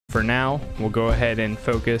For now, we'll go ahead and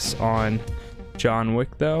focus on John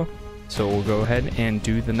Wick though. So we'll go ahead and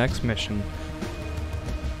do the next mission.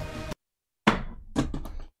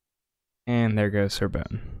 And there goes her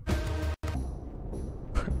bone.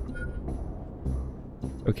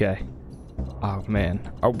 Okay. Oh man.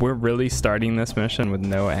 We're really starting this mission with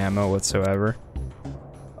no ammo whatsoever.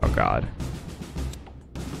 Oh god.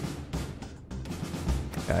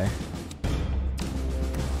 Okay.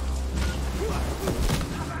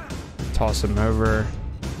 Toss him over.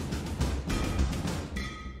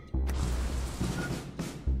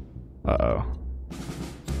 Uh-oh.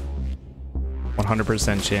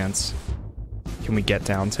 100% chance. Can we get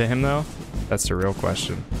down to him though? That's the real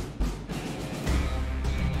question.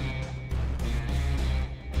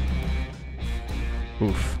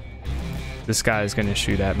 Oof. This guy is gonna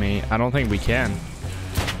shoot at me. I don't think we can.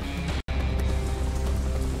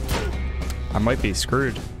 I might be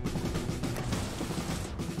screwed.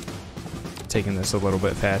 Taking this a little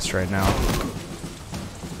bit fast right now.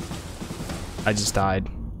 I just died.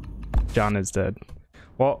 John is dead.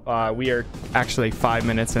 Well, we are actually 5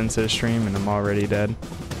 minutes into the stream and I'm already dead.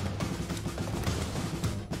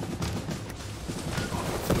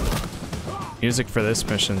 Music for this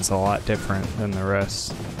mission is a lot different than the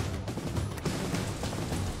rest.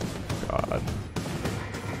 God.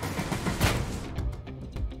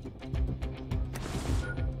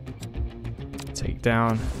 Take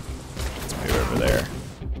down. Let's move over there.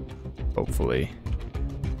 Hopefully.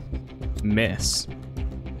 Miss.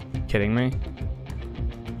 Kidding me?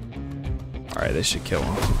 Alright, this should kill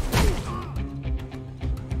him.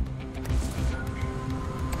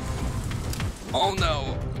 Oh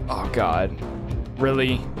no! Oh god.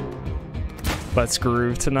 Really? Let's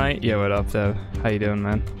groove tonight? Yo, what up though? How you doing,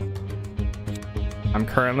 man? I'm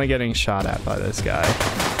currently getting shot at by this guy.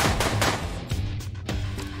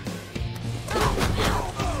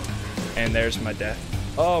 And there's my death.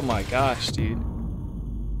 Oh my gosh, dude.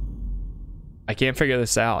 I can't figure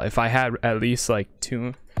this out. If I had at least like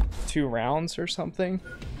two rounds or something,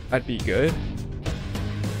 I'd be good.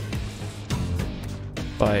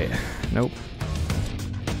 But nope.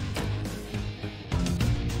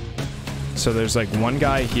 So there's like one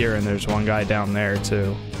guy here and there's one guy down there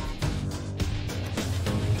too.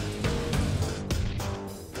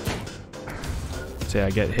 So yeah, I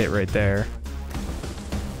get hit right there.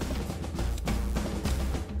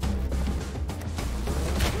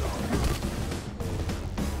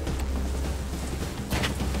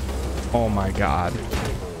 Oh my god.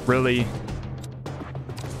 Really?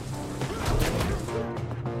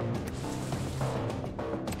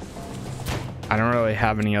 I don't really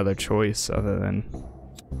have any other choice other than...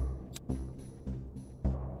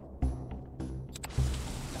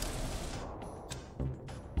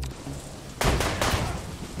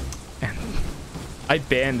 And I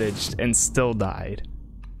bandaged and still died.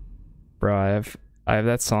 Bro, I have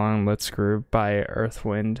that song Let's Groove by Earth,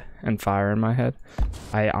 Wind, and Fire in my head.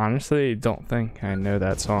 I honestly don't think I know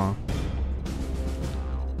that song.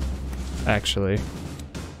 Actually.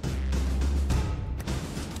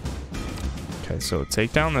 Okay, so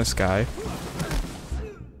take down this guy.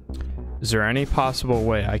 Is there any possible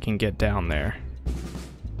way I can get down there?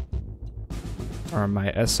 Or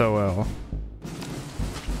my SOL?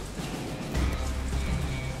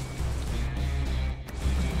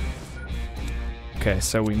 Okay,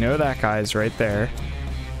 so we know that guy's right there.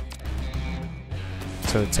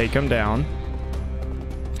 So take him down.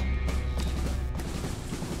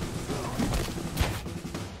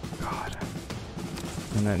 God.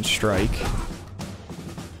 And then strike.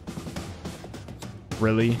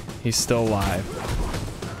 Really? He's still alive.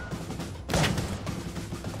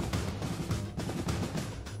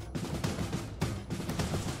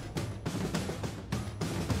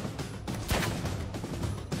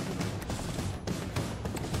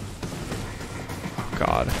 Oh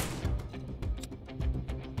God.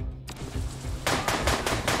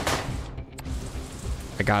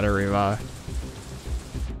 I gotta revive.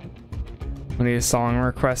 We need a song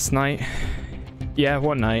request night. Yeah,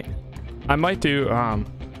 one night. I might do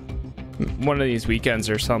one of these weekends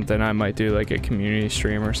or something. I might do like a community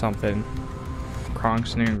stream or something.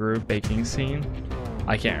 Kronk's New Groove baking scene.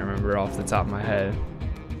 I can't remember off the top of my head.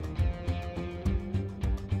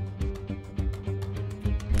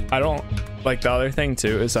 I don't like, the other thing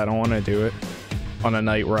too is I don't want to do it on a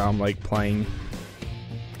night where I'm like playing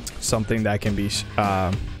something that can be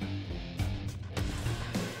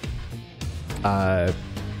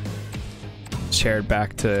shared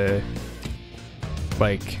back to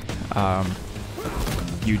like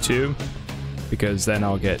YouTube, because then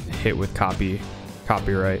I'll get hit with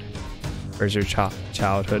copyright. Where's your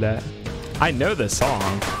childhood at? I know this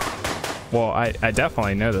song. Well, I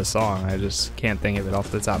definitely know the song. I just can't think of it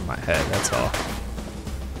off the top of my head. That's all.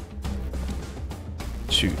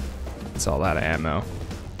 Shoot. It's all out of ammo.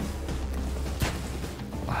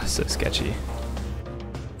 Oh, so sketchy.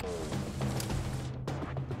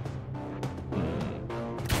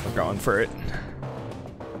 We're going for it.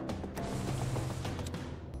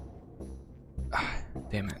 Ah,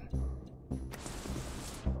 damn it.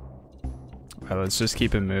 Alright, let's just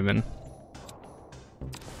keep it moving.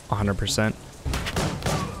 100%.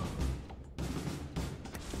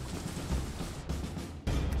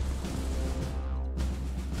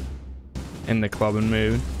 In the clubbing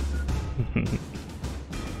mood.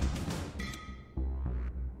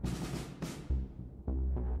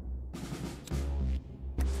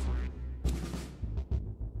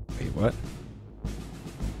 Wait, what?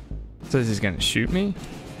 Says he's gonna shoot me?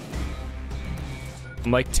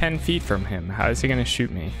 I'm like 10 feet from him. How is he gonna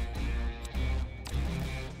shoot me?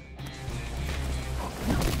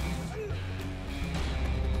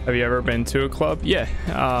 Have you ever been to a club? Yeah,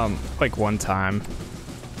 like one time.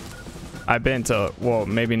 I've been to, well,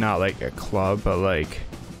 maybe not like a club, but like,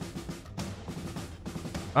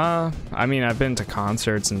 I mean, I've been to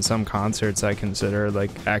concerts, and some concerts I consider like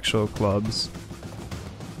actual clubs.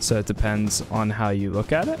 So it depends on how you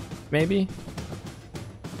look at it, maybe.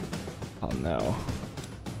 Oh no.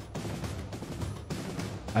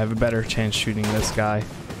 I have a better chance shooting this guy.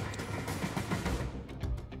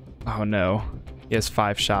 Oh no. He has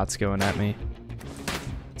 5 shots going at me.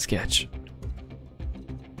 Sketch.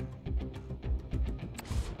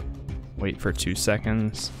 Wait for 2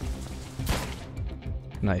 seconds.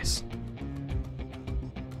 Nice.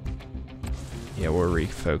 Yeah, we'll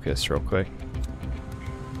refocus real quick.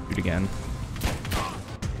 Shoot again.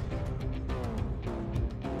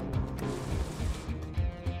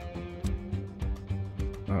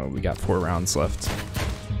 Oh, we got 4 rounds left.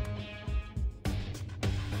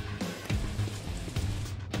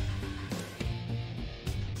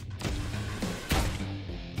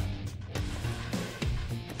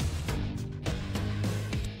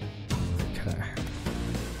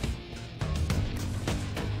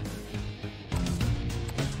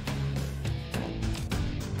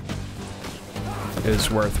 It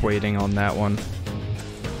was worth waiting on that one.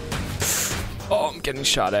 Oh, I'm getting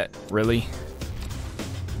shot at. Really?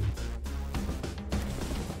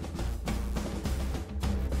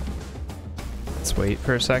 Let's wait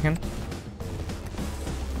for a second.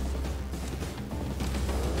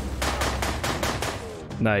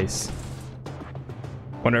 Nice.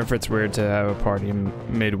 Wonder if it's weird to have a party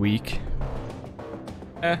midweek.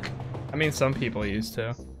 I mean, some people used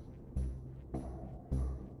to.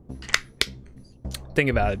 Think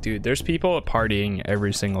about it, dude. There's people partying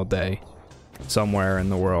every single day somewhere in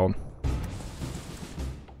the world.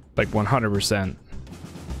 Like 100%.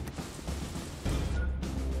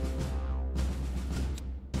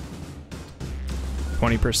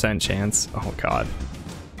 %20 chance. Oh god.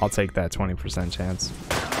 I'll take that 20% chance.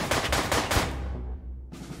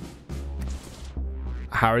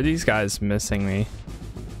 How are these guys missing me?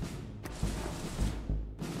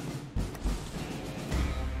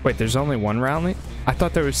 Wait, there's only 1 round? I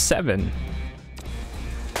thought there was 7.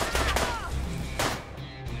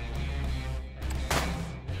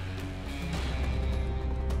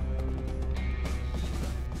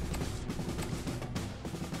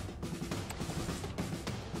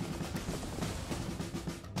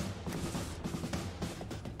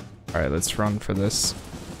 All right, let's run for this.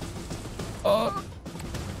 Oh,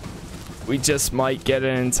 we just might get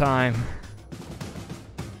it in time.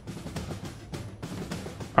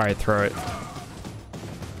 All right, throw it.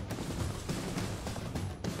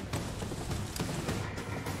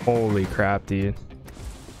 Holy crap, dude.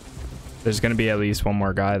 There's gonna be at least 1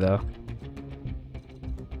 more guy though.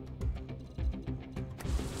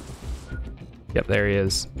 Yep, there he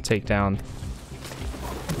is. Takedown.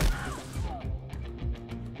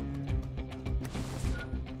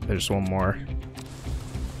 There's 1 more.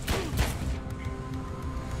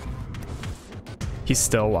 He's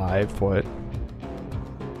still alive. What?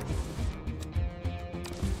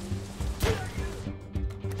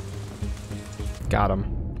 Got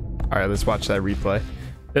him. All right, let's watch that replay.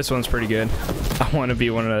 This one's pretty good. I want to be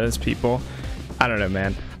one of those people. I don't know,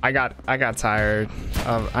 man. I got tired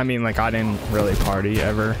of, I mean, like, I didn't really party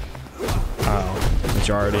ever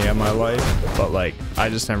majority of my life, but like I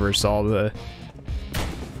just never saw the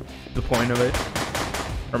point of it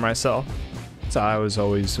for myself. So I was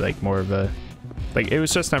always like more of a, like, it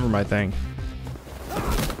was just never my thing.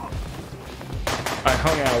 I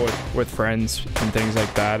hung out with friends and things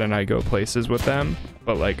like that, and I go places with them,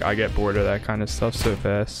 but like I get bored of that kind of stuff so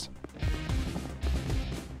fast.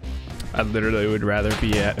 I literally would rather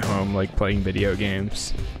be at home like playing video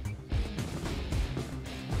games.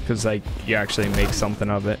 Because like you actually make something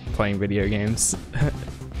of it playing video games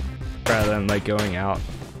rather than like going out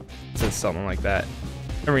to something like that.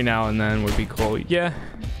 Every now and then would be cool. Yeah,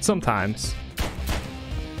 sometimes.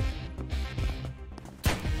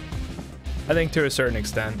 I think to a certain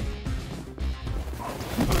extent.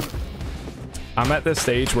 I'm at this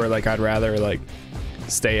stage where like I'd rather like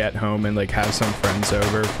stay at home and like have some friends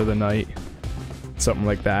over for the night. Something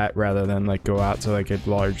like that rather than like go out to like a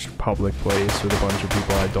large public place with a bunch of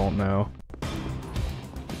people I don't know.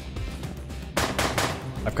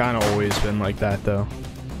 I've kind of always been like that though.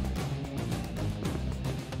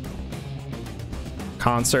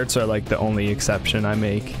 Concerts are like the only exception I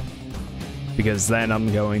make, because then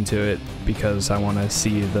I'm going to it because I want to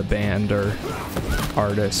see the band or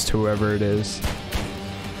artist, whoever it is.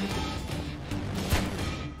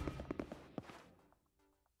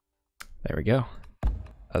 There we go.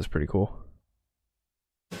 That was pretty cool.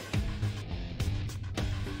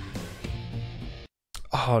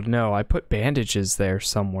 Oh no, I put bandages there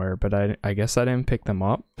somewhere, but I guess I didn't pick them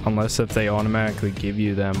up. Unless if they automatically give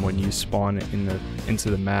you them when you spawn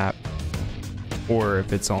into the map. Or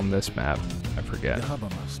if it's on this map. I forget.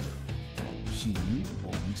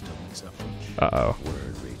 Uh-oh.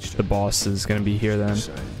 The boss is gonna be here then.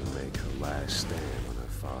 Decided to make her last stand on her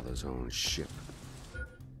father's own ship.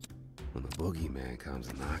 When the boogeyman comes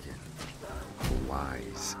knocking, the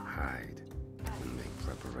wise hide and make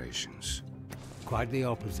preparations. Quite the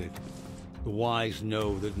opposite. The wise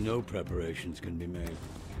know that no preparations can be made.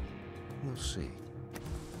 We'll see.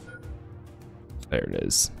 There it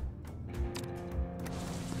is.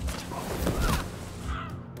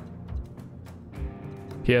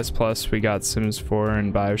 PS Plus, we got Sims 4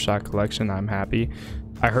 and BioShock Collection. I'm happy.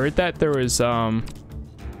 I heard that there was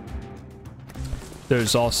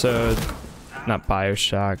there's also not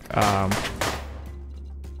BioShock.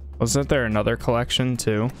 Wasn't there another collection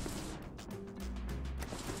too?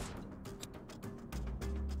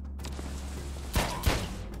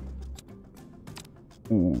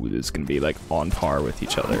 Ooh, this is gonna be like on par with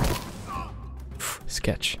each other.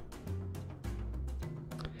 Sketch.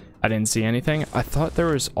 I didn't see anything. I thought there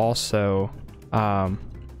was also I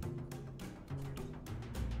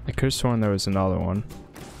could have sworn there was another one.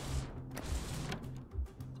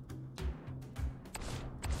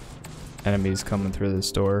 Enemies coming through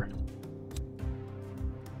this door.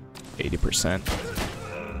 80%.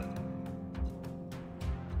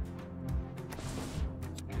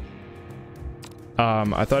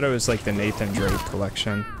 I thought it was like the Nathan Drake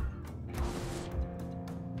collection.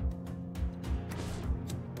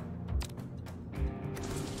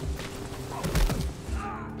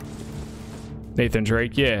 Nathan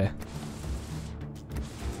Drake, yeah.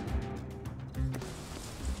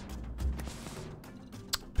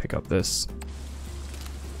 Pick up this.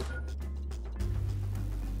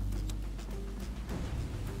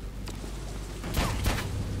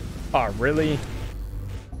 Oh, really?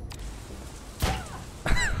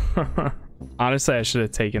 Honestly, I should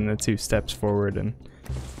have taken the 2 steps forward and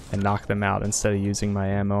knocked them out instead of using my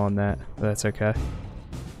ammo on that. But that's okay.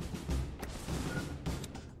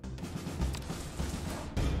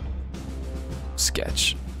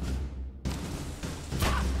 Sketch.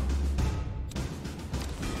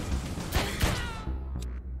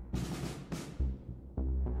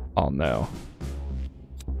 Oh no.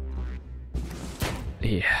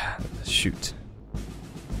 Yeah, shoot.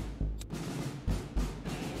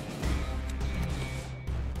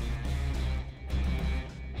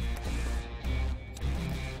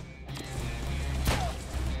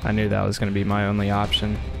 I knew that was going to be my only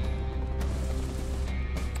option.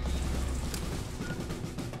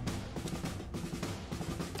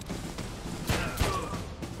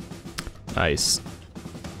 Nice.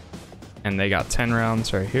 And they got 10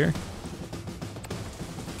 rounds right here.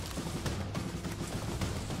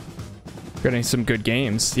 Getting some good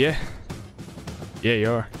games. Yeah. Yeah,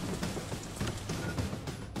 you are.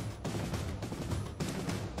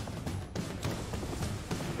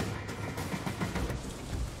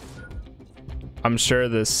 I'm sure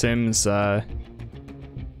the Sims,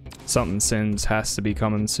 something Sims has to be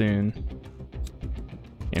coming soon.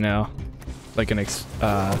 You know, like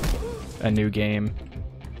a new game.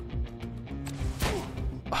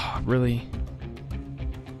 Oh, really?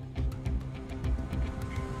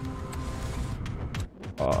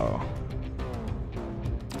 Oh.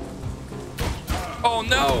 Oh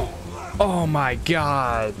no! Oh my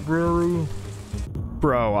god, really?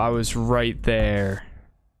 Bro, I was right there.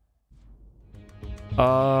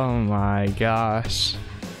 Oh my gosh.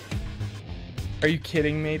 Are you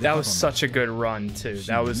kidding me? That was such a good run too.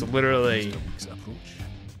 That was literally.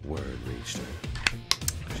 Word reached her.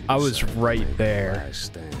 I was right there.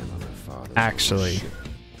 Actually,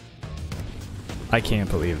 I can't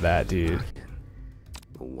believe that, dude.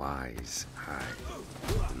 The wise hide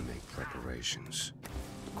and make preparations.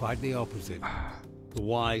 Quite the opposite. The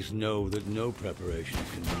wise know that no preparations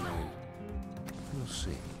can be made. We'll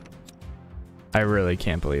see. I really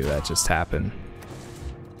can't believe that just happened.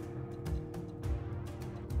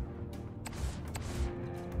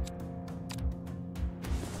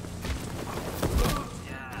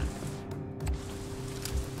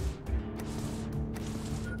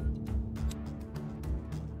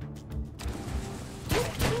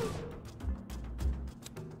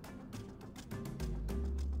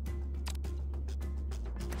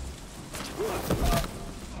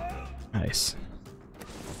 Nice.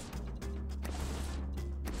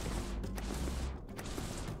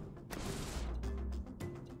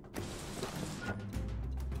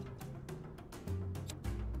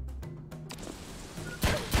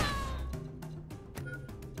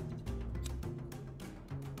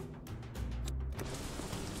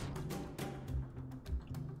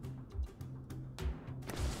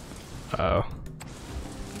 Uh-oh.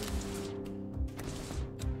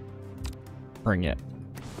 Bring it.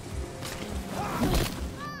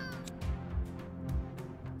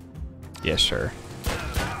 Yeah, sure.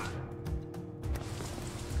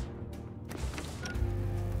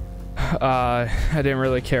 I didn't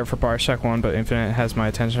really care for Bioshock 1, but Infinite has my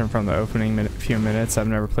attention from the opening few minutes. I've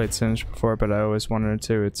never played Sims before, but I always wanted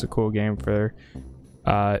to. It's a cool game for...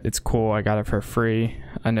 it's cool. I got it for free.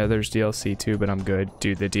 I know there's DLC too, but I'm good.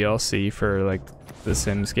 Dude, the DLC for, like, the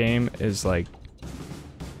Sims game is, like...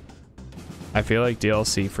 I feel like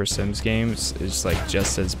DLC for Sims games is, like,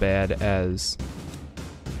 just as bad as...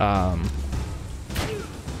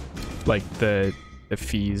 like the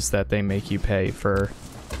fees that they make you pay for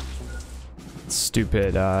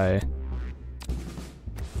stupid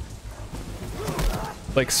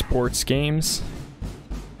like sports games.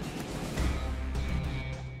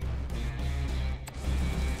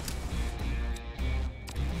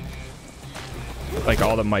 Like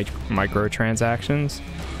all the microtransactions.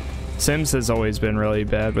 Sims has always been really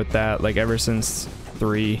bad with that, like ever since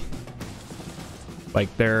 3.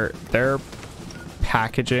 Like their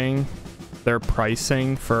packaging, their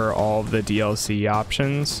pricing for all of the DLC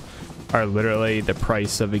options are literally the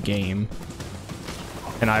price of a game.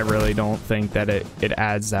 And I really don't think that it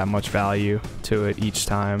adds that much value to it each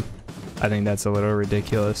time. I think that's a little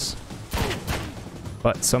ridiculous.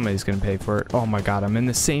 But somebody's gonna pay for it. Oh my god, I'm in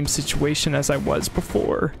the same situation as I was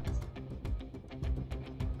before.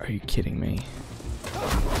 Are you kidding me?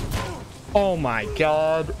 Oh my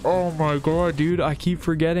god. Oh my god, dude. I keep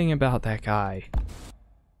forgetting about that guy.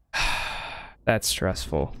 That's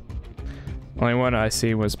stressful. Only one I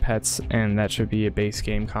see was pets, and that should be a base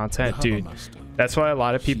game content. Dude, that's why a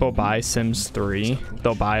lot of people buy Sims 3.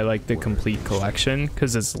 They'll buy like the complete collection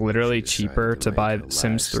because it's literally cheaper to buy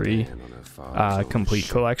Sims 3 complete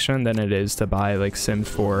collection than it is to buy like Sims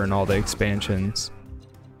 4 and all the expansions.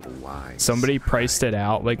 Somebody priced it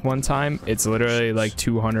out like one time. It's literally like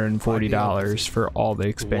 $240 for all the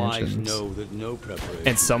expansions.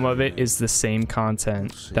 And some of it is the same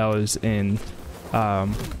content that was in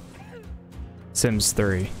Sims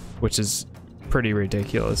 3, which is pretty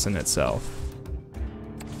ridiculous in itself.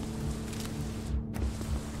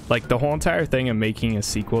 Like the whole entire thing of making a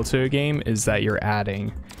sequel to a game is that you're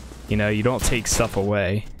adding, you know, you don't take stuff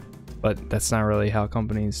away. But that's not really how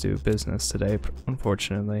companies do business today,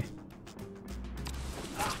 unfortunately.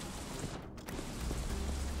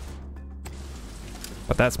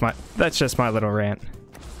 But that's just my little rant.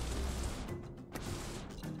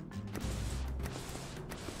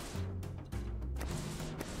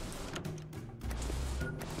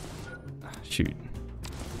 Shoot.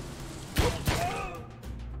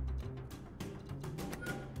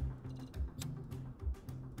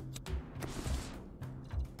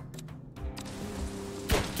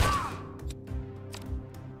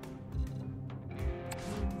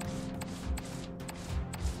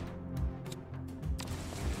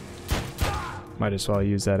 Might as well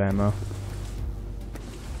use that ammo.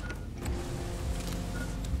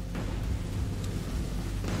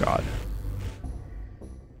 God.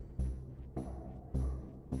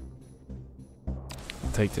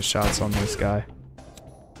 I'll take the shots on this guy.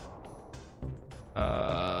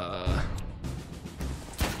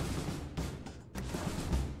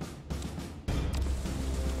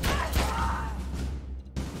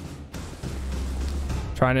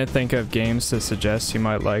 Trying to think of games to suggest you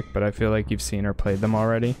might like, but I feel like you've seen or played them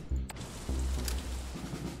already.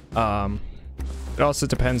 It also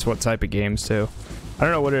depends what type of games too. I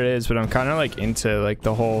don't know what it is, but I'm kind of like into like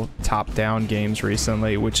the whole top-down games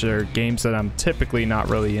recently, which are games that I'm typically not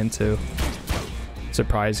really into,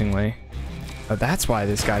 surprisingly. But that's why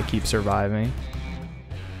this guy keeps surviving.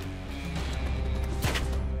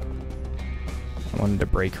 I wanted to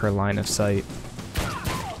break her line of sight.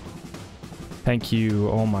 Thank you.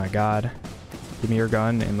 Oh my god. Give me your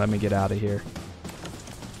gun and let me get out of here.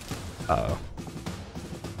 Uh-oh.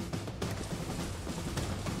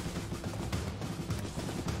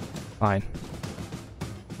 Fine.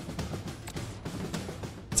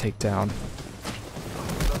 Take down.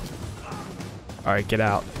 Alright, get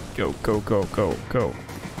out. Go, go, go, go, go.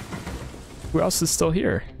 Who else is still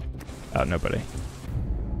here? Oh, nobody.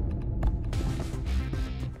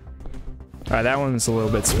 Alright, that one's a little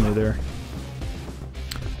bit smoother.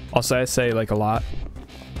 Also, I say like a lot.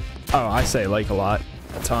 Oh, I say like a lot.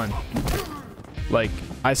 A ton. Like,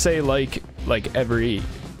 I say like every,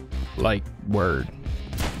 like, word.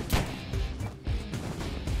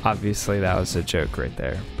 Obviously, that was a joke right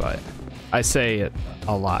there, but I say it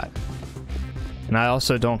a lot. And I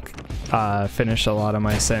also don't finish a lot of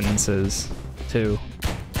my sentences, too.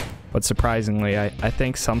 But surprisingly, I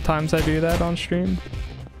think sometimes I do that on stream.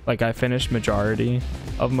 Like, I finish majority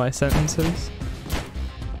of my sentences.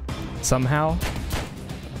 Somehow.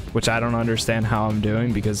 Which I don't understand how I'm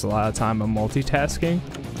doing, because a lot of time I'm multitasking.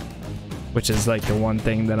 Which is like the one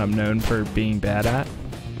thing that I'm known for being bad at.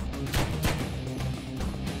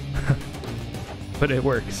 But it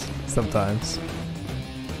works sometimes.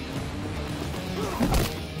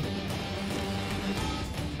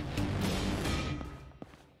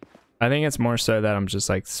 I think it's more so that I'm just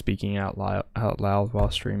like speaking out loud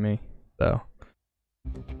while streaming, so.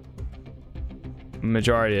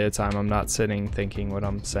 Majority of the time I'm not sitting thinking what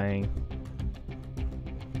I'm saying.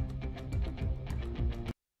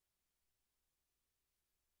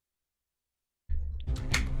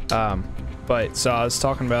 But so I was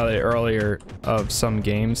talking about it earlier of some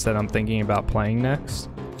games that I'm thinking about playing next.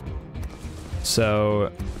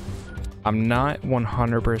 So I'm not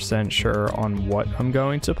 100% sure on what I'm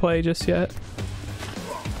going to play just yet.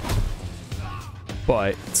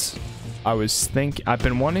 But I've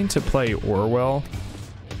been wanting to play Orwell,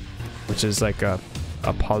 which is like a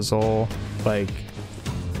puzzle, like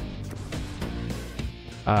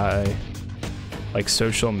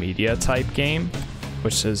social media type game,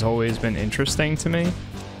 which has always been interesting to me.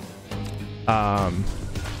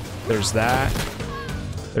 There's that.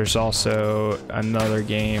 There's also another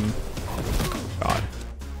game. God.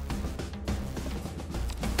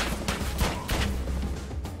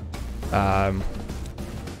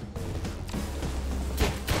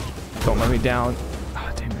 Don't let me down.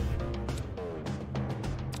 Ah, damn it.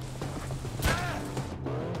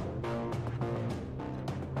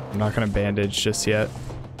 I'm not gonna bandage just yet.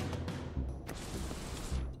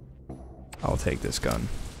 I'll take this gun.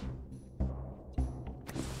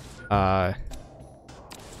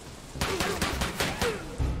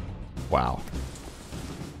 Wow.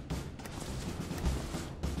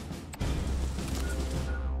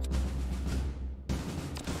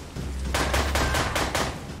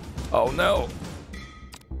 Oh no.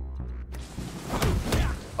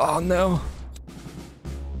 Oh no.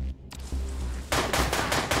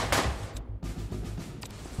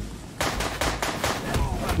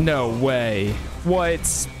 No way.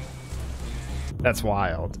 What? That's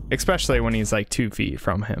wild. Especially when he's like 2 feet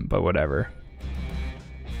from him, but whatever.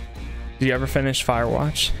 Did you ever finish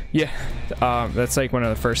Firewatch? Yeah. That's like one of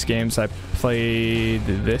the first games I played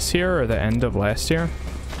this year or the end of last year.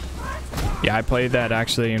 Yeah, I played that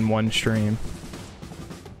actually in one stream.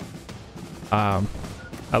 I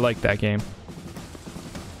like that game.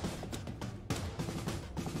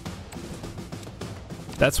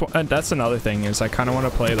 That's another thing, is I kind of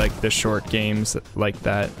want to play like the short games like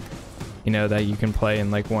that, you know, that you can play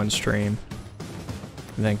in like one stream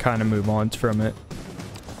and then kind of move on from it.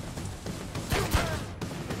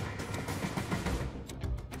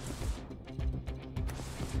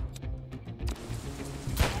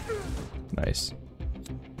 Nice.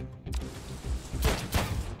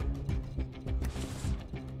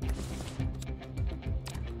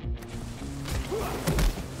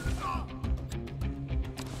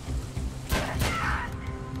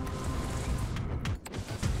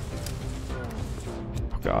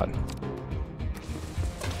 God.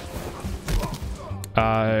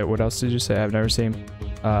 What else did you say?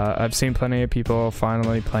 I've seen plenty of people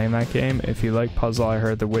finally playing that game. If you like puzzle, I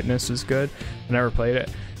heard The Witness is good. I never played it.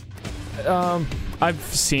 I've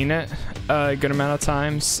seen it a good amount of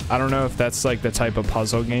times. I don't know if that's like the type of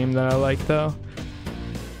puzzle game that I like though.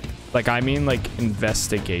 Like, I mean like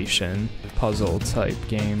investigation puzzle type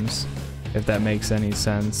games, if that makes any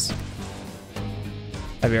sense.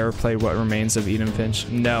 Have you ever played What Remains of Edith Finch?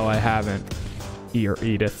 No, I haven't.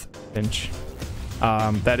 Edith Finch.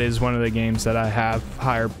 That is one of the games that I have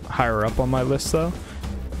higher up on my list though.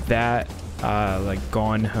 That, like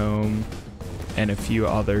Gone Home, and a few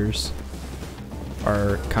others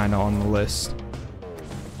are kind of on the list.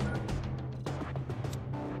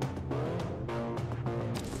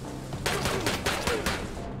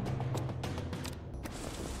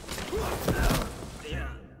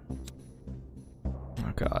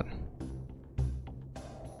 Oh God.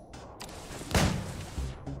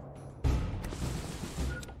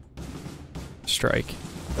 Strike.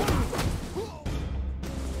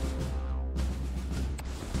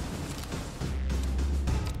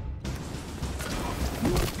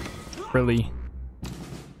 Really?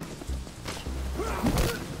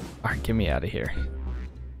 Alright, get me out of here.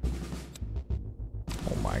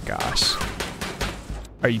 Oh my gosh.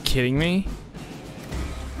 Are you kidding me?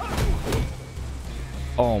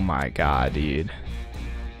 Oh my God, dude.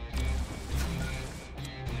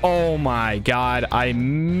 Oh my God, I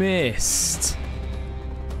missed.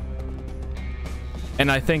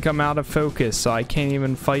 And I think I'm out of focus, so I can't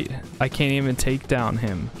even fight. I can't even take down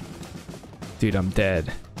him. Dude, I'm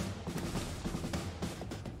dead.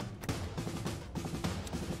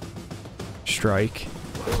 Strike.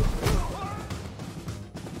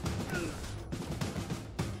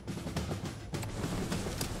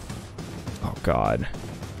 Oh God.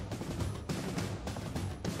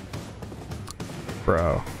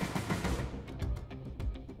 Bro.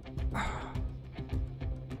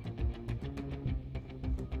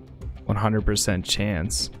 100%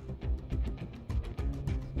 chance.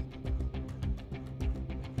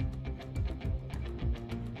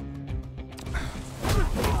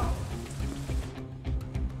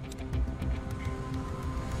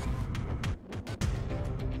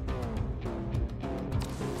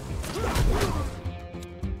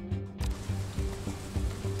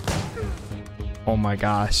 Oh my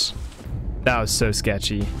gosh. That was so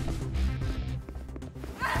sketchy.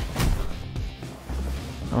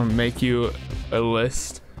 I'm gonna make you a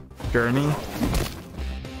list. Journey?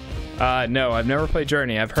 No, I've never played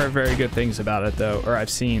Journey. I've heard very good things about it though, or I've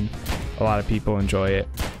seen a lot of people enjoy it.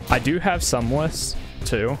 I do have some lists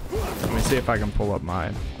too. Let me see if I can pull up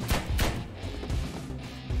mine.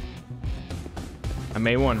 I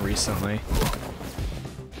made one recently.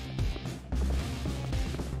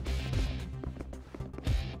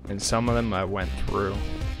 And some of them I went through.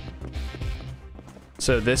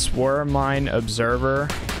 So this War of Mine, Observer,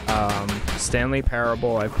 Stanley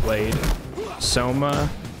Parable I played, Soma,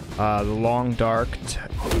 The Long Dark,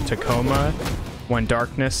 Tacoma, When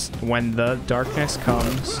the Darkness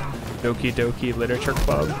Comes, Doki Doki Literature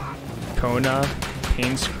Club, Kona,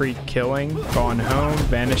 Payne's Creek Killing, Gone Home,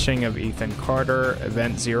 Vanishing of Ethan Carter,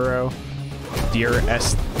 Event Zero, Dear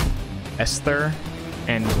Esther,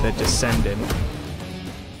 and The Descendant.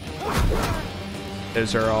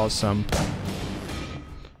 Those are all some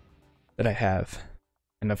that I have.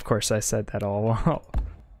 And of course I said that all while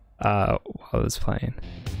I was playing.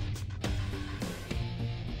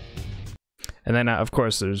 And then of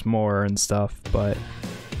course there's more and stuff, but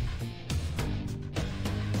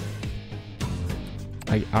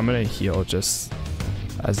I'm gonna heal just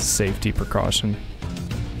as a safety precaution.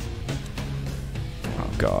 Oh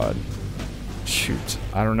God. Shoot.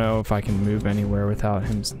 I don't know if I can move anywhere without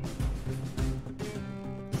him.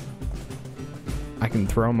 I can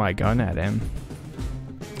throw my gun at him.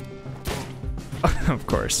 Of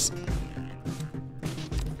course.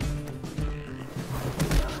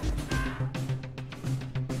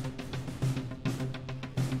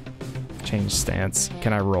 Change stance.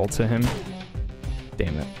 Can I roll to him?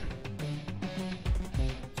 Damn it.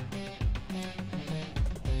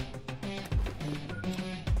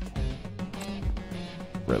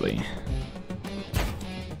 Really?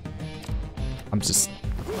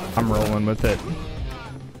 I'm rolling with it.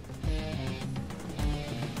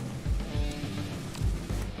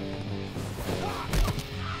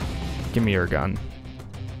 Give me your gun.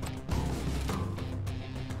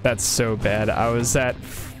 That's so bad. I was at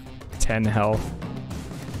 10 health.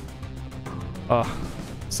 Oh,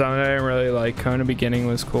 something I didn't really like. Kona Beginning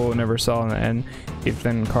was cool. Never saw the end.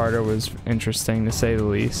 Ethan Carter was interesting to say the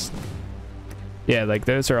least. Yeah, like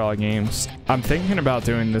those are all games. I'm thinking about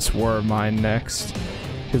doing this War of Mine next,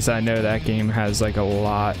 because I know that game has like a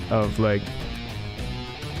lot of like,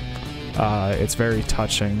 it's very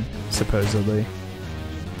touching, supposedly.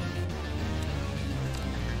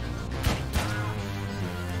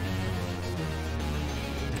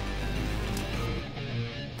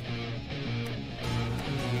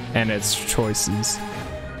 and its choices.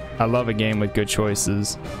 I love a game with good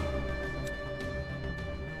choices.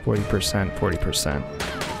 40%, 40%.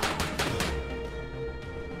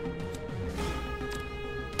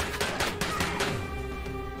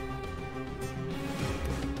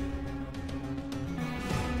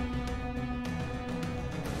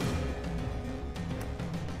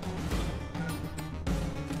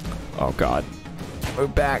 Oh God.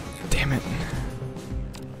 Move back. Damn it.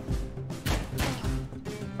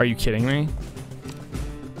 Are you kidding me?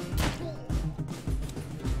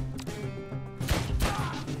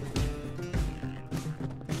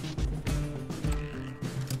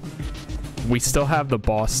 We still have the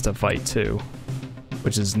boss to fight too,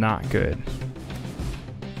 which is not good.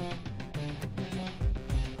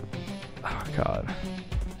 Oh God.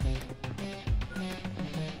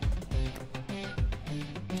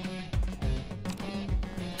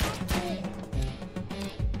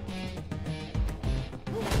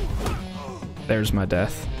 There's my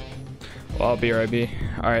death. Well, I'll be right.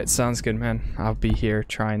 Alright, sounds good, man. I'll be here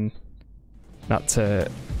trying not to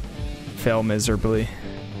fail miserably.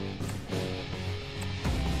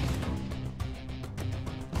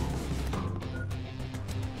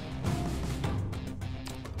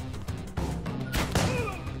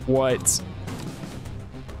 What?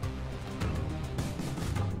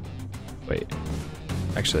 Wait.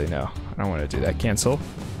 Actually, no. I don't want to do that. Cancel.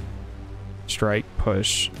 Strike,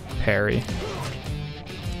 push, parry.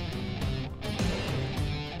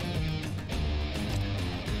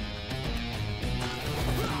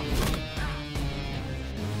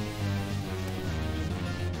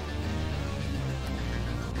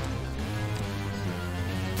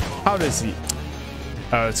 How does he?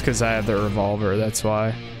 Oh, it's because I have the revolver, that's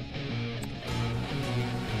why.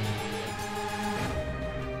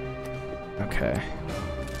 Okay.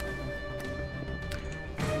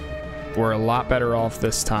 We're a lot better off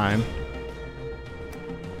this time.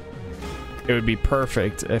 It would be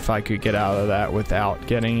perfect if I could get out of that without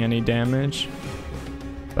getting any damage.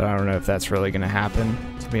 But I don't know if that's really going to happen,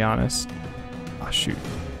 to be honest. Oh, shoot.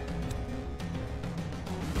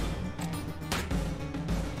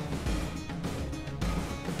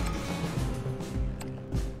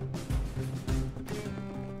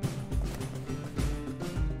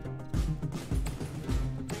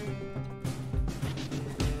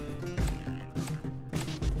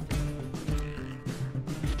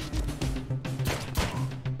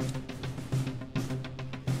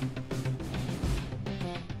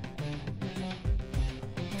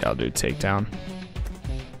 I'll do takedown.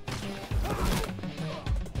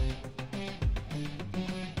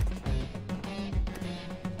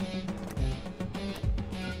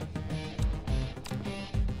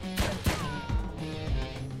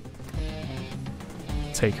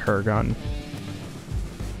 Take her gun.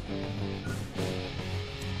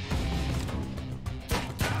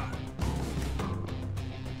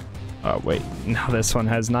 Oh wait, now this one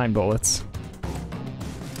has 9 bullets.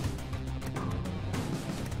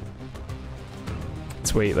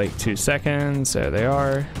 Wait like 2 seconds. There they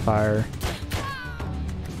are. Fire.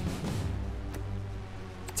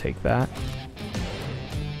 Take that.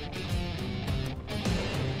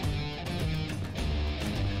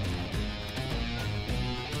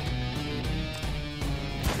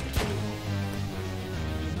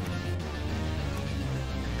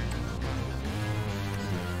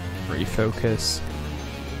 Refocus.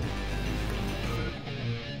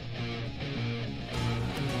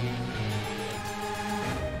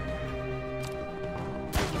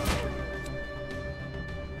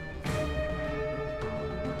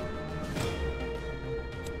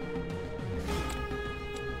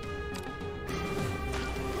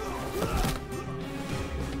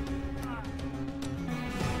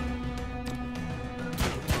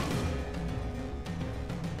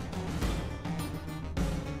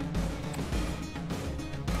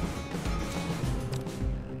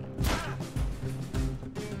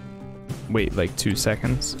 Wait like 2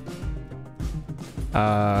 seconds.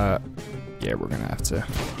 Yeah, we're gonna have to.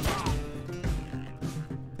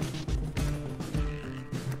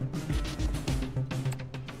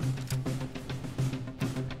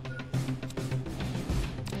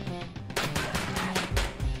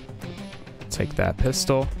 Take that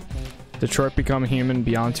pistol. Detroit Become Human,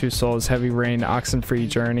 Beyond Two Souls, Heavy Rain, Oxenfree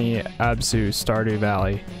Journey, Abzu, Stardew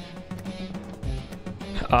Valley.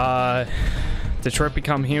 Detroit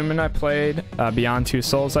Become Human I played, Beyond Two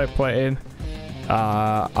Souls I played,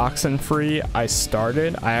 Oxenfree I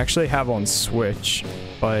started. I actually have on Switch,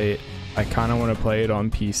 but I kind of want to play it on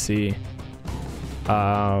PC.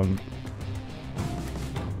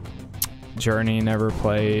 Journey never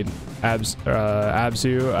played.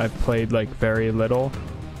 Abzu I've played like very little.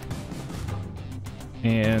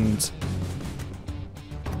 And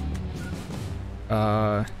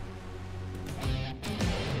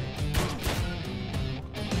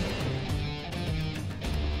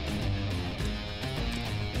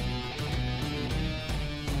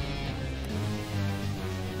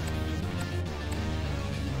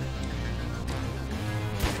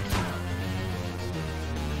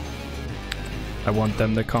I want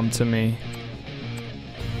them to come to me.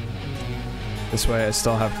 This way I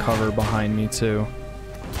still have cover behind me too.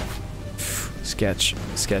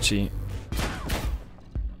 Sketchy.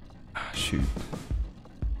 Ah, shoot.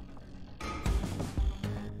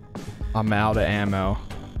 I'm out of ammo.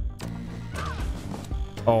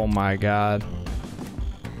 Oh my god.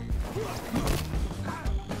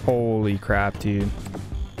 Holy crap, dude.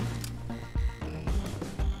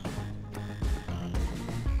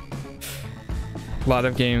 A lot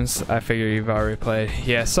of games I figure you've already played.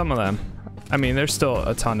 Yeah, some of them. I mean, there's still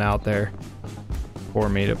a ton out there for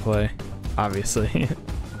me to play, obviously.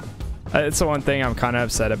 It's the one thing I'm kind of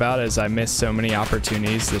upset about is I missed so many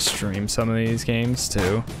opportunities to stream some of these games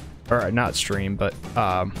too. Or not stream, but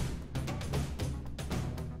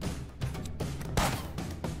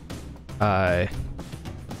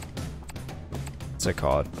what's it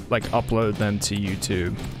called? Like upload them to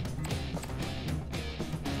YouTube.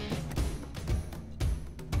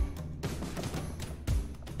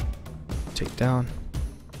 Take down.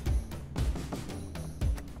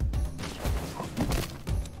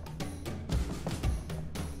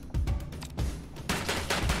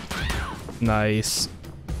 Nice.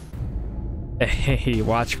 Hey,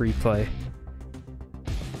 watch replay.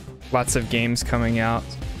 Lots of games coming out.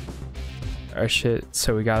 Oh shit,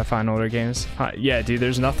 so we gotta find older games. Yeah, dude,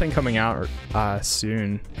 there's nothing coming out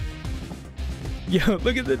soon. Yo,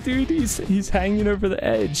 look at the dude, he's hanging over the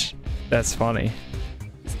edge. That's funny.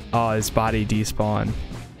 Oh, his body despawned.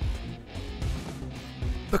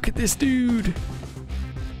 Look at this dude.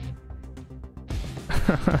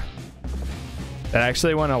 That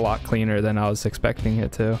actually went a lot cleaner than I was expecting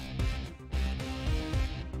it to.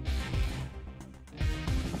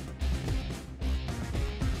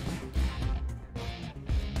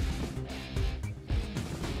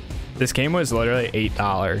 This game was literally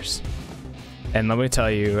 $8. And let me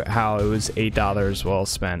tell you how it was $8 well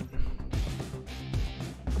spent.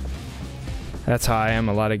 That's how I am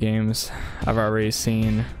a lot of games I've already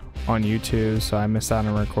seen on YouTube, so I missed out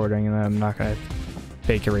on recording and I'm not gonna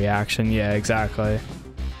fake a reaction. Yeah, exactly.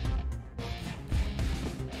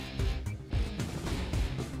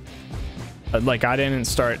 Like, I didn't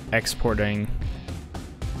start exporting.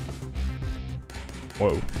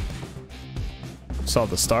 Whoa. Saw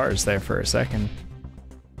the stars there for a second.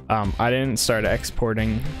 I didn't start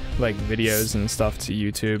exporting like videos and stuff to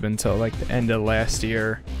YouTube until like the end of last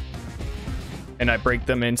year. And I break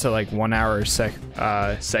them into like 1 hour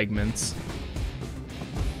segments.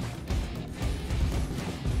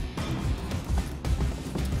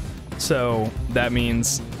 So that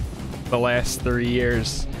means the last 3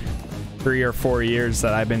 or 4 years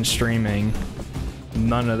that I've been streaming,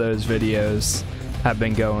 none of those videos have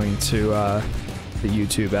been going to the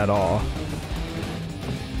YouTube at all.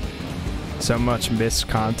 So much missed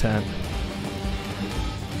content.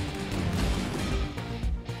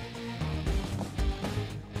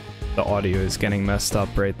 The audio is getting messed up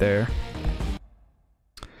right there.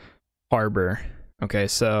 Harbor. Okay,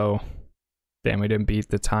 so damn, we didn't beat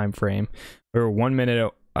the time frame. We were 1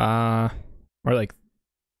 minute or like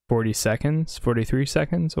 40 seconds, 43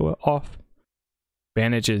 seconds off.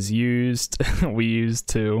 Bandages used. We used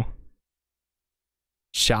 2.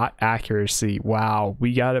 Shot accuracy. Wow,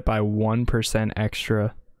 we got it by 1%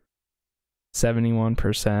 extra.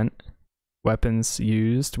 71%. Weapons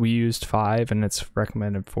used. We used 5 and it's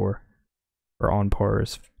recommended 4. Or on par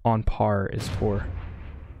is 4.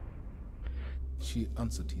 She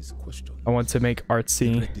answered his question. I want to make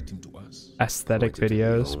artsy aesthetic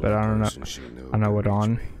videos, but I don't know what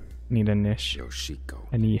on. Need a niche.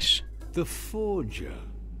 A niche. The Forger.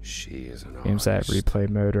 She is an Games that have replay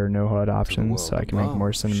mode or no HUD options, so I can make more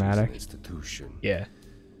cinematic. Yeah,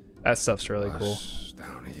 that stuff's really cool.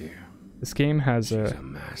 Down here. This game has She's a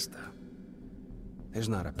master. There's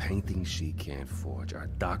not a painting she can't forge, or a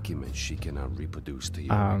document she cannot reproduce to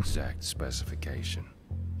your exact specification.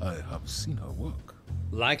 I have seen her work.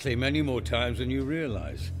 Likely many more times than you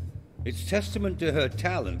realize. It's testament to her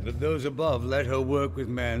talent that those above let her work with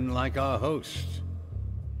men like our host.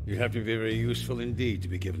 You have to be very useful indeed to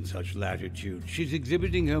be given such latitude. She's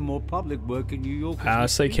exhibiting her more public work in New York. I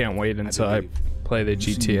honestly can't wait until I play the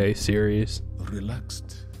GTA series.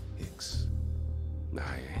 Relaxed, Hicks.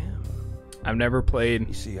 I am. I've never played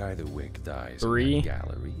You see, either Wick dies 3, in that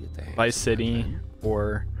gallery at the hands Vice of City, men,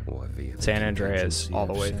 or via the San Andreas contingency all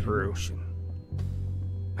the of way said through. emotion.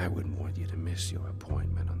 I wouldn't want you to miss your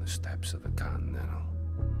appointment on the steps of the Continental.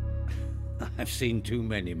 I've seen too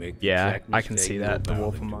many make the Yeah, exact I can mistake see you're that. The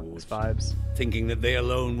Wolf bounding Among Us towards, vibes. thinking that they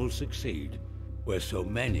alone will succeed, where so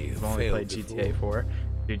many have I've only failed played before. GTA 4.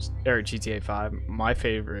 Dude, or GTA 5. My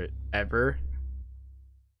favorite ever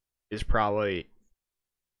is probably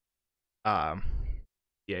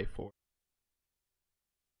GTA 4.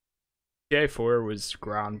 GTA 4 was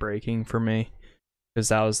groundbreaking for me because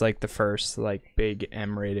that was like the first like big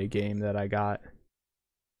M-rated game that I got.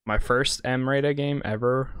 My first M-rated game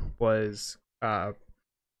ever was Call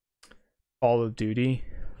of Duty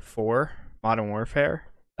 4 Modern Warfare.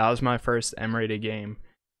 That was my first M-rated game,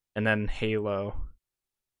 and then Halo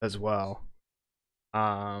as well.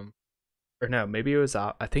 Or no, maybe it was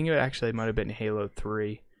I think it actually might have been Halo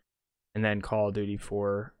 3, and then Call of Duty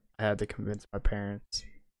 4. I had to convince my parents,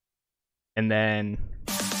 and then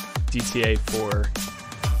GTA 4.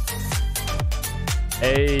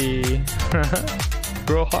 Hey,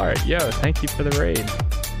 Real Hard, yo, thank you for the raid.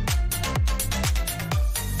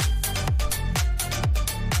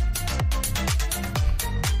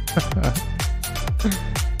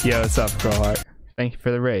 Yo, what's up, Real Hard? Thank you for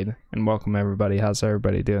the raid, and welcome everybody. How's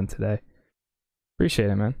everybody doing today? Appreciate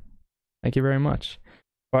it, man. Thank you very much.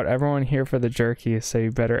 Brought everyone here for the jerky, so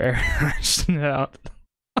you better air ration it out.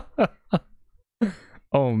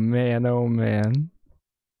 Oh man, oh man.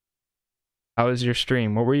 How was your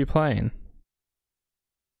stream? What were you playing?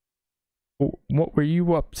 What were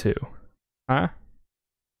you up to? Huh?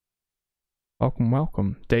 Welcome,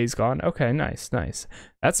 welcome. Days Gone? Okay, nice, nice.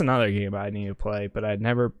 That's another game I need to play, but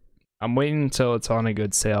I'm waiting until it's on a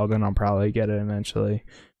good sale, then I'll probably get it eventually.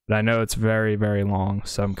 But I know it's very, very long,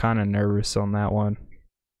 so I'm kind of nervous on that one.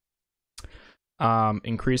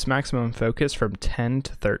 Increase maximum focus from 10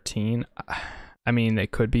 to 13. I mean, it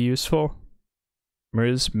could be useful.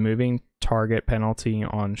 Removes moving target penalty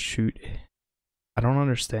on shoot. I don't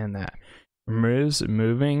understand that. Removes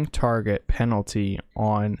moving target penalty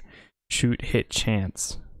on shoot hit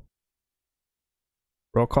chance.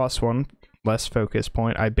 Roll cost 1 less focus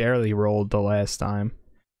point. I barely rolled the last time.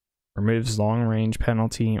 Removes long range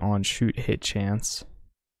penalty on shoot hit chance.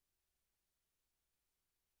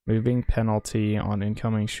 Moving penalty on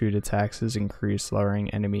incoming shoot attacks is increased, lowering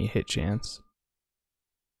enemy hit chance.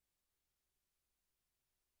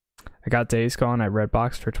 I got Days Gone at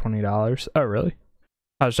Redbox for $20. Oh, really?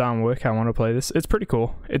 How's John Wick? I want to play this. It's pretty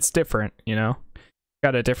cool. It's different, you know?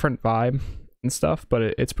 Got a different vibe and stuff, but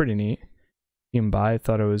it's pretty neat. You can buy. I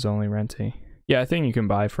thought it was only renting. Yeah, I think you can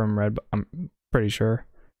buy from Red. I'm pretty sure.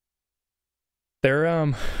 They're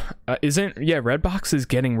Redbox is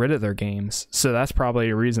getting rid of their games, so that's probably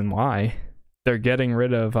a reason why they're getting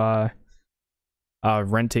rid of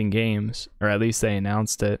renting games, or at least they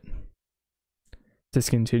announced it.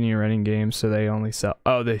 Discontinue renting games, so they only sell.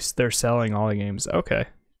 Oh, they're selling all the games. Okay,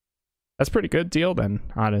 that's a pretty good deal then,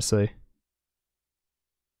 honestly.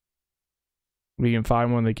 We can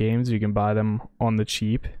find one of the games. You can buy them on the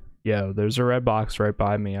cheap. Yo, there's a Redbox right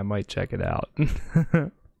by me. I might check it out.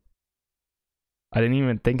 I didn't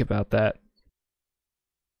even think about that.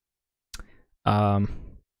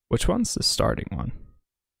 Which one's the starting one?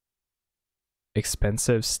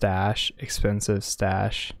 Expensive stash, expensive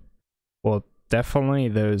stash. Well, definitely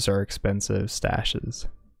those are expensive stashes.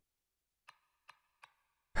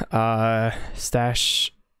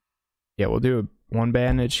 Stash. Yeah, we'll do one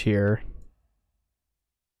bandage here.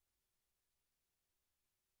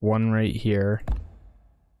 One right here.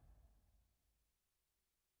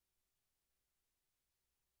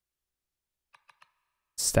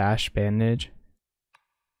 Stash bandage.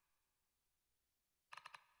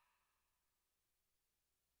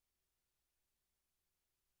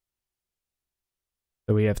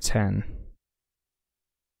 So we have 10.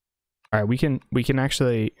 All right, we can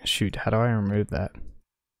actually shoot. How do I remove that?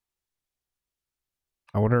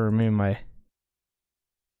 I want to remove my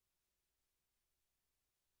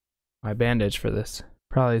bandage for this.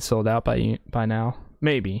 Probably sold out by now.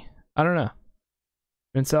 Maybe. I don't know.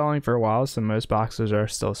 Been selling for a while, so most boxes are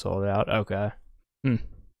still sold out. Okay.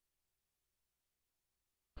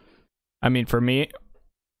 I mean, for me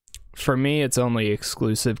it's only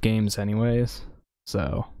exclusive games anyways.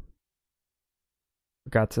 So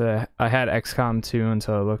I had XCOM 2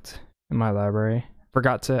 until I looked in my library.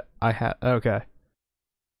 Okay.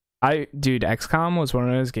 Dude, XCOM was one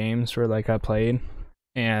of those games where like I played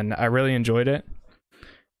and I really enjoyed it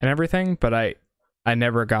and everything, but I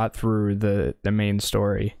never got through the main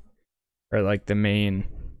story or like the main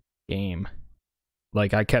game.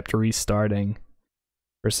 like I kept restarting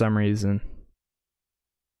for some reason.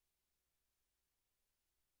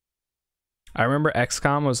 I remember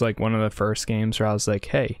XCOM was like one of the first games where I was like,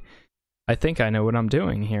 hey, I think I know what I'm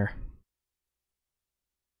doing here.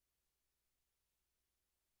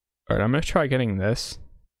 Alright, I'm gonna try getting this.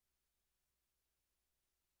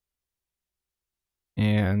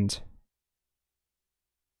 And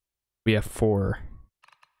we have 4.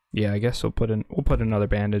 Yeah, I guess we'll put another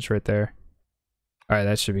bandage right there. Alright,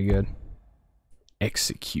 that should be good.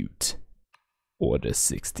 Execute. Order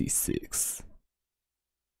 66.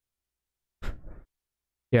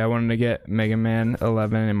 Yeah, I wanted to get Mega Man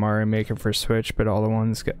 11 and Mario Maker for Switch, but all the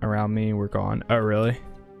ones around me were gone. Oh, really?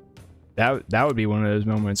 That would be one of those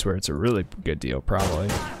moments where it's a really good deal, probably.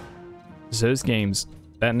 'Cause those games,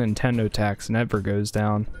 that Nintendo tax never goes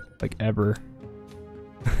down, like ever.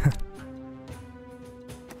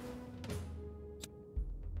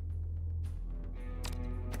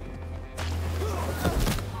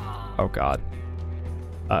 Oh god.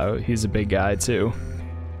 Oh, he's a big guy too.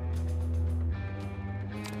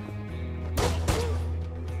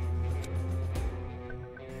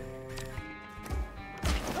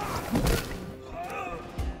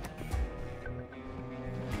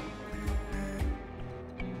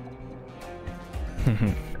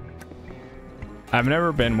 I've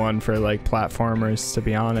never been one for like platformers, to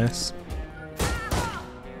be honest,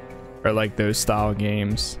 or like those style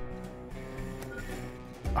games.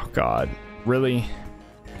 Oh god, really?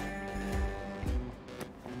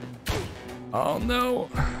 Oh no,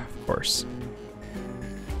 of course.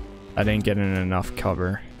 I didn't get in enough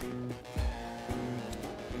cover.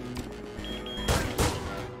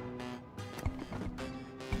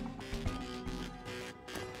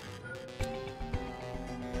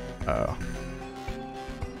 Oh.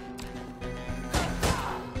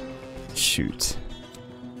 Shoot.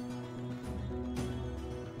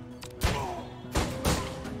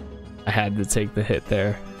 I had to take the hit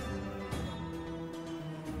there.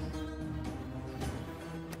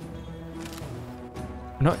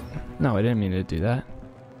 No, I didn't mean to do that.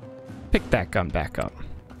 Pick that gun back up.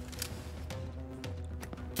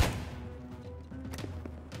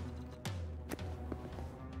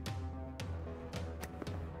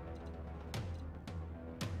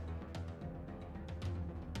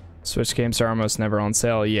 Switch games are almost never on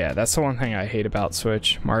sale. Yeah, that's the one thing I hate about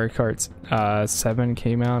Switch. Mario Kart 7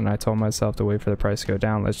 came out and I told myself to wait for the price to go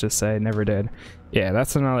down. Let's just say never did. Yeah,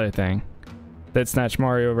 that's another thing. That snatched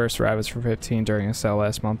Mario vs. Rabbids for 15 during a sale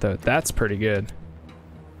last month though. That's pretty good.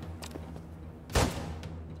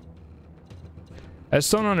 I just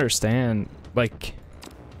don't understand, like,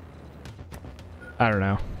 I don't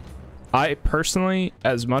know. I personally,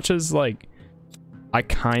 as much as like I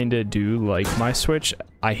kinda do like my Switch,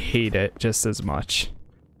 I hate it just as much.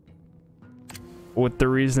 With the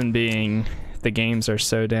reason being, the games are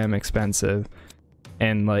so damn expensive,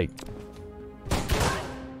 and like,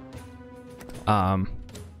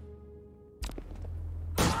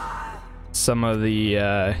 some of the,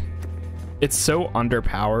 it's so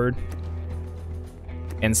underpowered,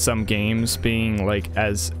 and some games being like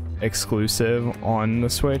as exclusive on the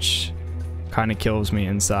Switch kind of kills me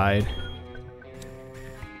inside.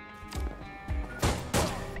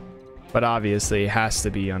 But obviously it has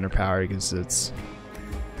to be underpowered because it's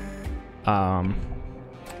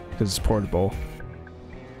portable.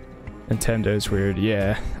 Nintendo's weird.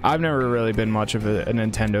 Yeah, I've never really been much of a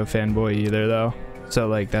Nintendo fanboy either though, so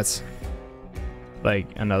like that's like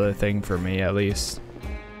another thing for me at least.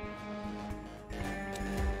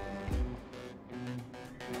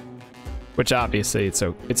 Which obviously it's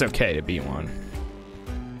okay to be one.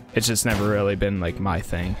 It's just never really been like my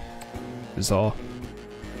thing, is all.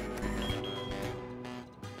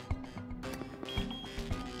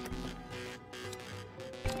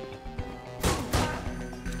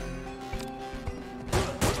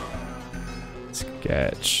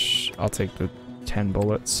 Sketch. I'll take the 10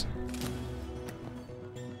 bullets.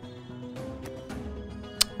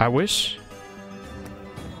 I wish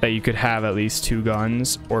that you could have at least 2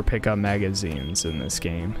 guns or pick up magazines in this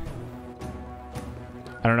game.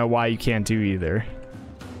 I don't know why you can't do either,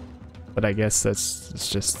 but I guess that's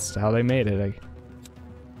just how they made it.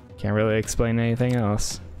 I can't really explain anything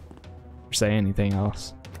else or say anything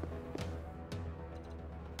else.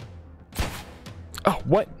 Oh,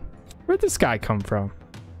 what? Where'd this guy come from?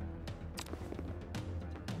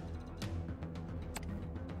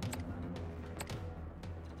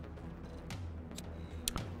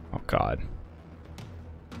 Oh god.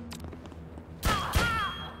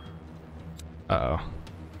 Uh-oh.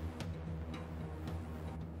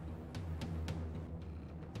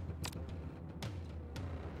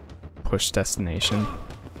 push destination.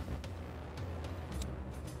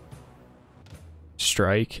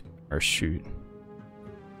 Strike or shoot.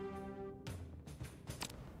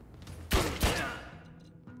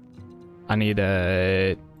 I need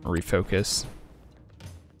a refocus.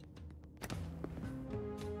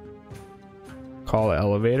 Call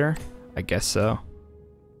elevator? I guess so.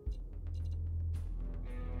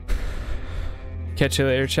 Catch you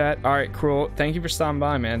later, chat. All right, cool. Thank you for stopping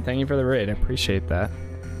by, man. Thank you for the raid. I appreciate that.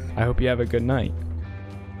 I hope you have a good night.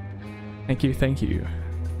 Thank you, thank you.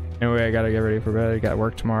 Anyway, I gotta get ready for bed. I got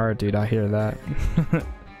work tomorrow, dude. I hear that.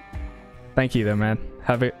 Thank you, though, man.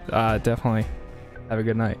 Have a definitely have a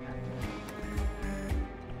good night.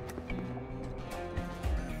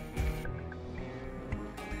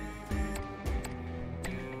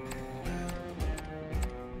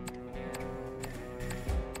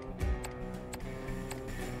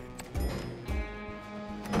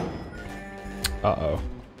 Uh-oh.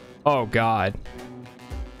 Oh, God.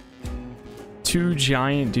 Two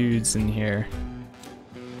giant dudes in here.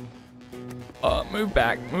 Move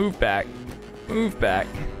back, move back, move back.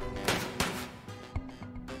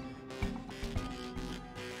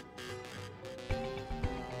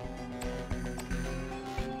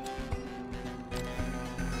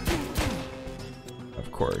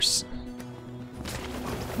 Of course.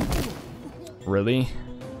 Really?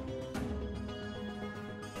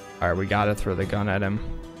 Alright, we gotta throw the gun at him.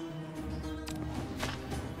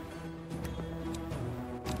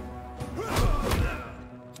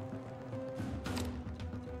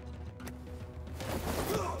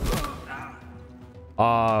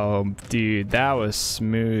 Oh, dude, that was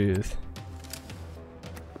smooth.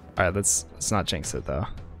 Alright, let's not jinx it though.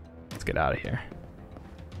 Let's get out of here.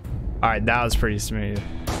 Alright, that was pretty smooth.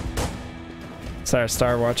 So I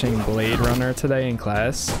started watching Blade Runner today in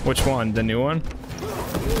class. Which one? The new one?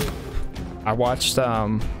 I watched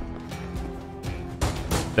the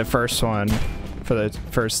first one for the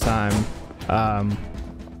first time down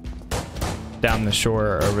the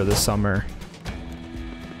shore over the summer.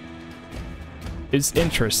 It's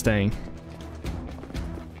interesting.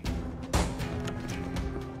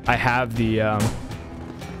 I have the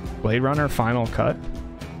Blade Runner Final Cut.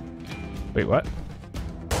 Wait, what?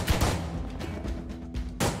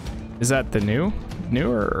 Is that the new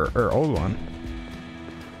or old one?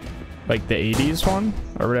 Like the 80s one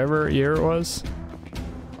or whatever year it was?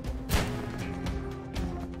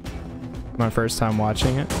 My first time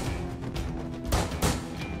watching it.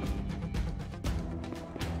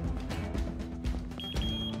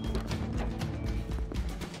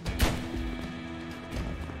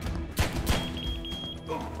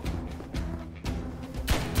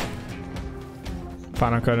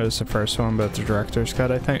 Final Cut is the first one, but the director's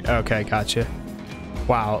cut, I think. Okay, gotcha.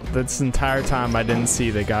 Wow, this entire time I didn't see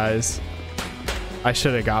the guys. I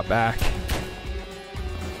should have got back.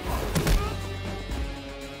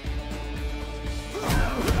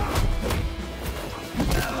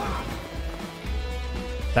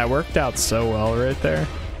 That worked out so well right there.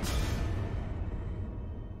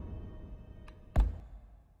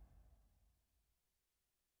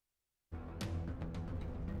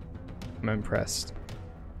 I'm impressed.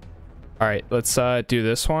 All right, let's do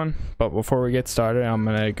this one. But before we get started, I'm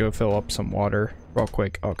gonna go fill up some water real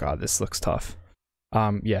quick. Oh God, this looks tough.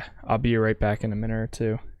 Yeah, I'll be right back in a minute or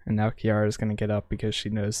two. And now Kiara's gonna get up because she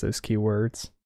knows those keywords.